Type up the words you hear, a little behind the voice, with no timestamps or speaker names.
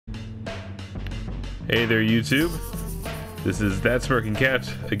Hey there, YouTube. This is That Smirking Cat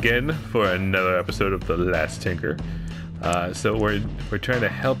again for another episode of The Last Tinker. So we're trying to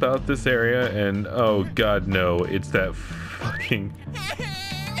help out this area, and oh god no, it's that fucking...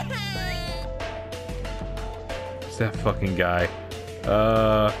 It's that fucking guy.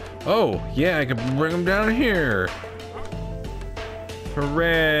 Oh yeah, I can bring him down here.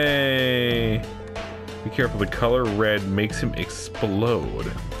 Hooray! Be careful, the color red makes him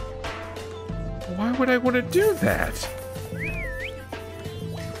explode. Why would I want to do that?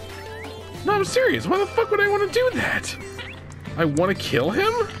 No, I'm serious. Why the fuck would I want to do that? I want to kill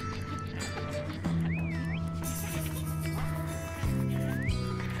him?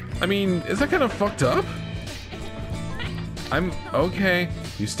 I mean, is that kind of fucked up? I'm okay.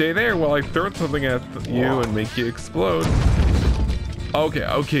 You stay there while I throw something at you and make you explode. Okay,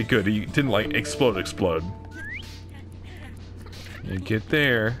 okay, good. He didn't like explode. You get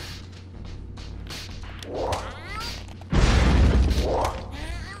there.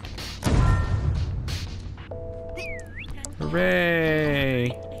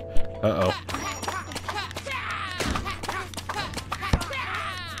 Hooray! Uh-oh.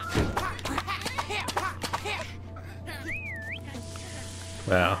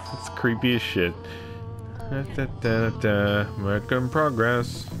 Wow, it's creepy as shit. Work in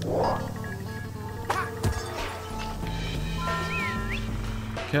progress.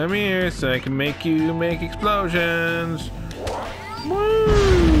 Come here so I can make you make explosions. Woo!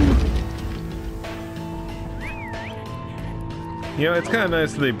 You know, it's kind of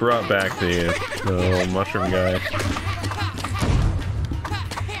nice that they brought back the little mushroom guy.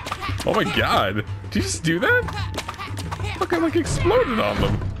 Oh my god! Did you just do that? Look, I like exploded on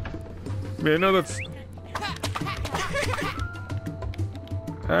them. I mean, I know that's...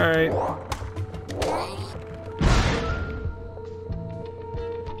 Alright.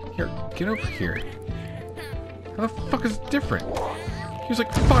 Here, get over here. How the fuck is it different? He was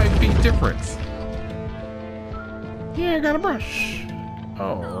like 5 feet difference. Yeah, I got a brush.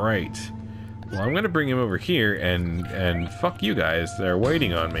 Alright. Well, I'm gonna bring him over here and fuck you guys. They're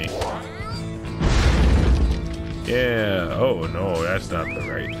waiting on me. Yeah. Oh no, that's not the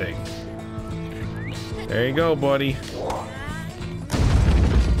right thing. There you go, buddy.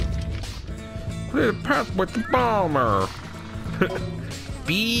 Clear the path with the bomber.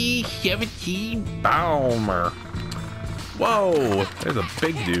 B-17 bomber. Whoa, there's a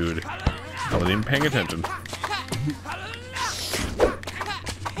big dude. I wasn't even paying attention.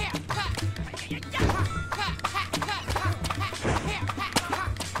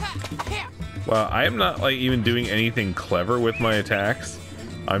 Well, I am not like even doing anything clever with my attacks.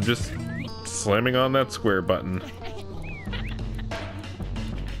 I'm just slamming on that square button.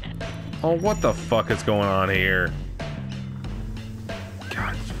 Oh, what the fuck is going on here?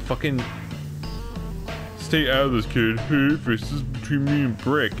 God, fucking... Stay out of this, kid. Hey, this is between me and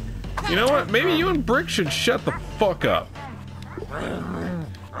Brick. You know what? Maybe you and Brick should shut the fuck up.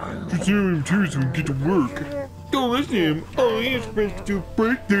 Just him too so we can get to work. Don't listen to him. Oh, he's supposed to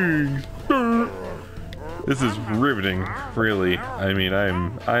break things. This is riveting, really. I mean, I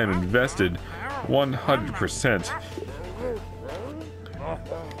am invested 100%.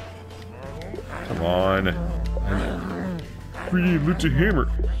 Come on. Free loot a hammer.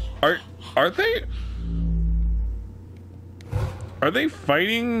 Are they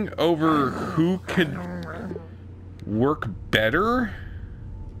fighting over who could work better?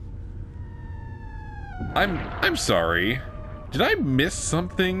 I'm sorry. Did I miss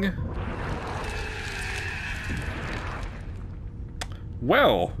something?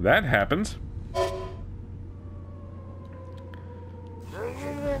 Well, that happened.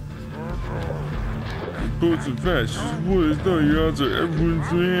 Boats and fast. What is the your odds are everyone's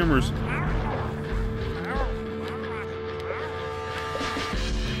hammers?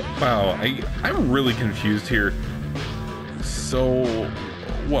 Wow, I'm really confused here. So,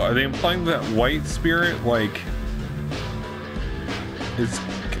 what, are they implying that white spirit, like, is...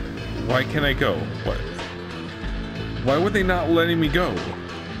 Why can't I go? What? Why would they not letting me go?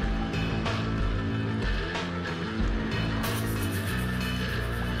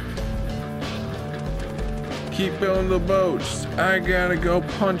 Keep building the boats. I gotta go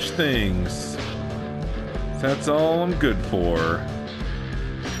punch things. That's all I'm good for.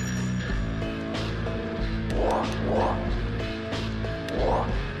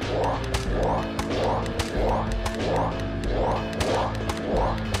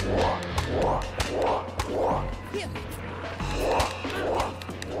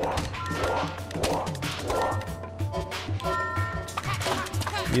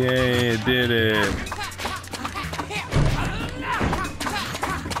 Yay, did it.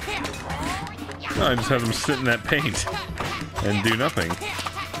 No, I just have them sit in that paint and do nothing.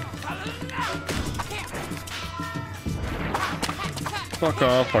 Fuck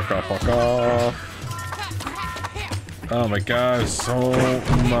off, fuck off, fuck off. Oh my god, so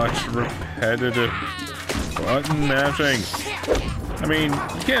much repetitive button mashing. I mean,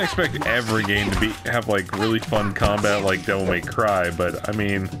 you can't expect every game to have like really fun combat like Devil May Cry, but I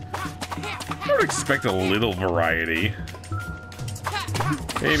mean, I would expect a little variety.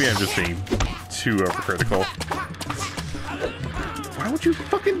 Maybe I'm just being too overcritical. Why would you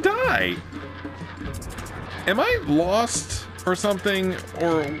fucking die? Am I lost or something?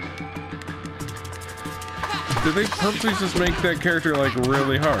 Or did they purposely just make that character like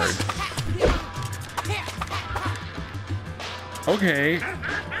really hard? Okay.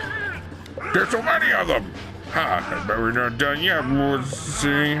 There's so many of them! Ha! But we're not done yet. We're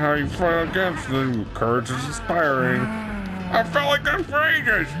seeing how you fight against them. Courage is inspiring. I felt like that for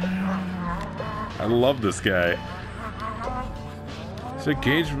ages! I love this guy. So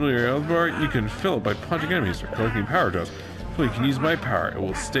gauge from your health bar, you can fill it by punching enemies or collecting power dust. So you can use my power. It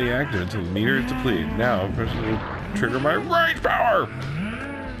will stay active until the meter is depleted. Now, press it will trigger my rage power!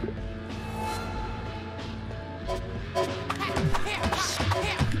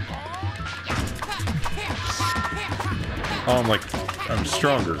 Oh, I'm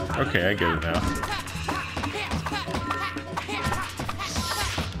stronger. Okay, I get it now.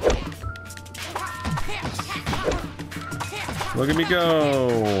 Look at me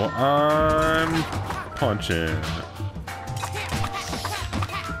go! I'm punching.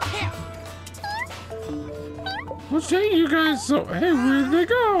 What's taking you guys so... Hey, where did they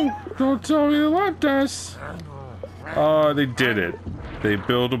go? Don't tell me they left us. Oh, they did it. They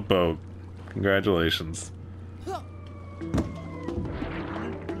built a boat. Congratulations.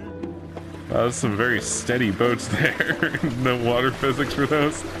 There's some very steady boats there. No water physics for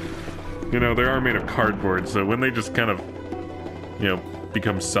those. You know, they are made of cardboard, so when they just kind of, you know,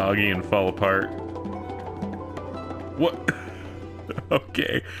 become soggy and fall apart. What?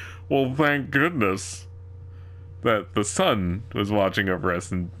 Okay. Well, thank goodness that the sun was watching over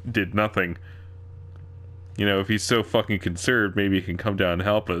us and did nothing. You know, if he's so fucking conserved, maybe he can come down and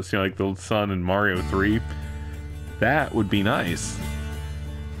help us. You know, like the sun in Mario 3. That would be nice.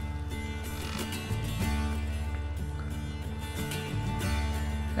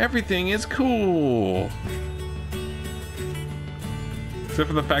 Everything is cool. Except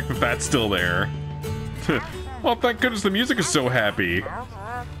for the fact that that's still there. Well, thank goodness the music is so happy.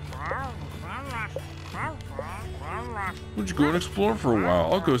 Would you go and explore for a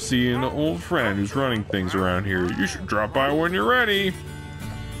while? I'll go see an old friend who's running things around here. You should drop by when you're ready.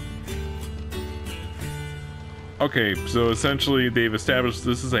 Okay, so essentially they've established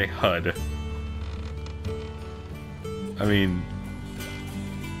this is a HUD. I mean,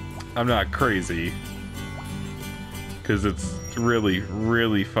 I'm not crazy. Because it's really,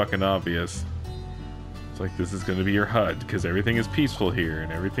 really fucking obvious. It's like, this is gonna be your HUD, because everything is peaceful here,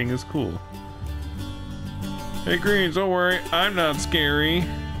 and everything is cool. Hey Greens, don't worry, I'm not scary.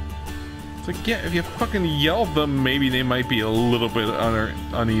 It's like, yeah, if you fucking yell at them, maybe they might be a little bit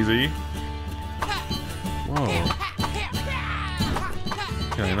uneasy. Whoa.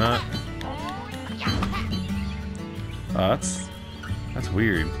 Can I not? Oh, that's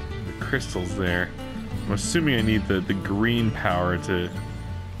weird. The crystals there. I'm assuming I need the green power to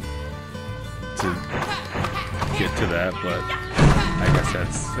get to that, but I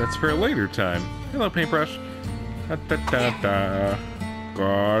guess that's for a later time. Hello, paintbrush. Da, da, da, da.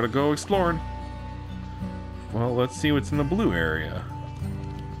 Gotta go exploring. Well, let's see what's in the blue area.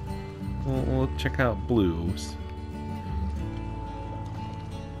 We'll check out blues.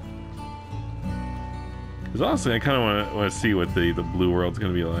 Because honestly, I kind of want to see what the blue world's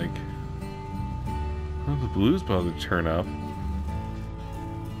gonna be like. Oh, the blues about to turn up.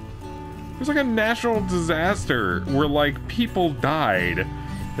 There's like a natural disaster where like people died,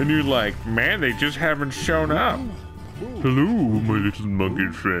 and you're like, man, they just haven't shown up. Hello, my little monkey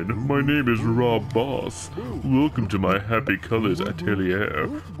friend. My name is Rob Boss. Welcome to my Happy Colors atelier.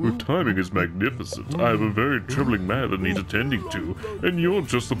 Your timing is magnificent. I have a very troubling matter that needs attending to, and you're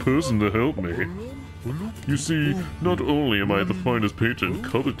just the person to help me. You see, not only am I the finest painter in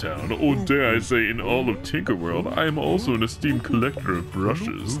Colortown, or dare I say in all of Tinkerworld, I am also an esteemed collector of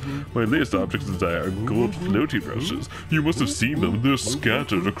brushes. My latest objects of desire are gold floaty brushes. You must have seen them. They're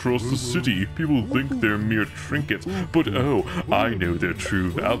scattered across the city. People think they're mere trinkets, but oh, I know their true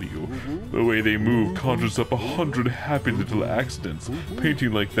value. The way they move conjures up 100 happy little accidents.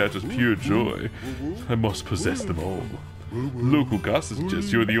 Painting like that is pure joy. I must possess them all. Local gossip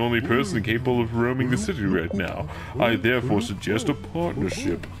suggests you're the only person capable of roaming the city right now. I therefore suggest a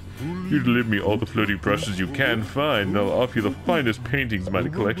partnership. You deliver me all the floating brushes you can find, and I'll offer you the finest paintings in my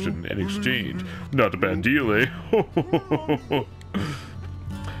collection in exchange. Not a bad deal, eh?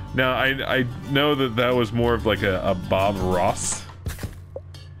 Now, I know that was more of like a Bob Ross.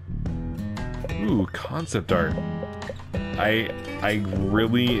 Ooh, concept art. I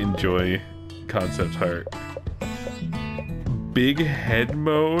really enjoy concept art. Big head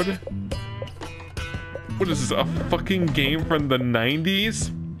mode? What is this, a fucking game from the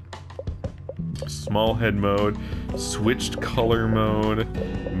 90s? Small head mode, switched color mode,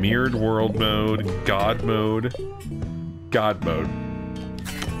 mirrored world mode, God mode. God mode.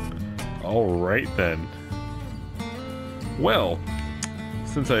 Alright then. Well,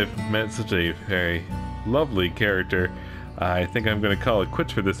 since I've met such a very lovely character, I think I'm going to call it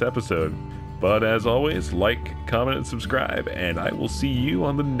quits for this episode. But as always, like, comment, and subscribe, and I will see you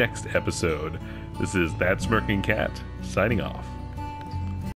on the next episode. This is That Smirking Cat, signing off.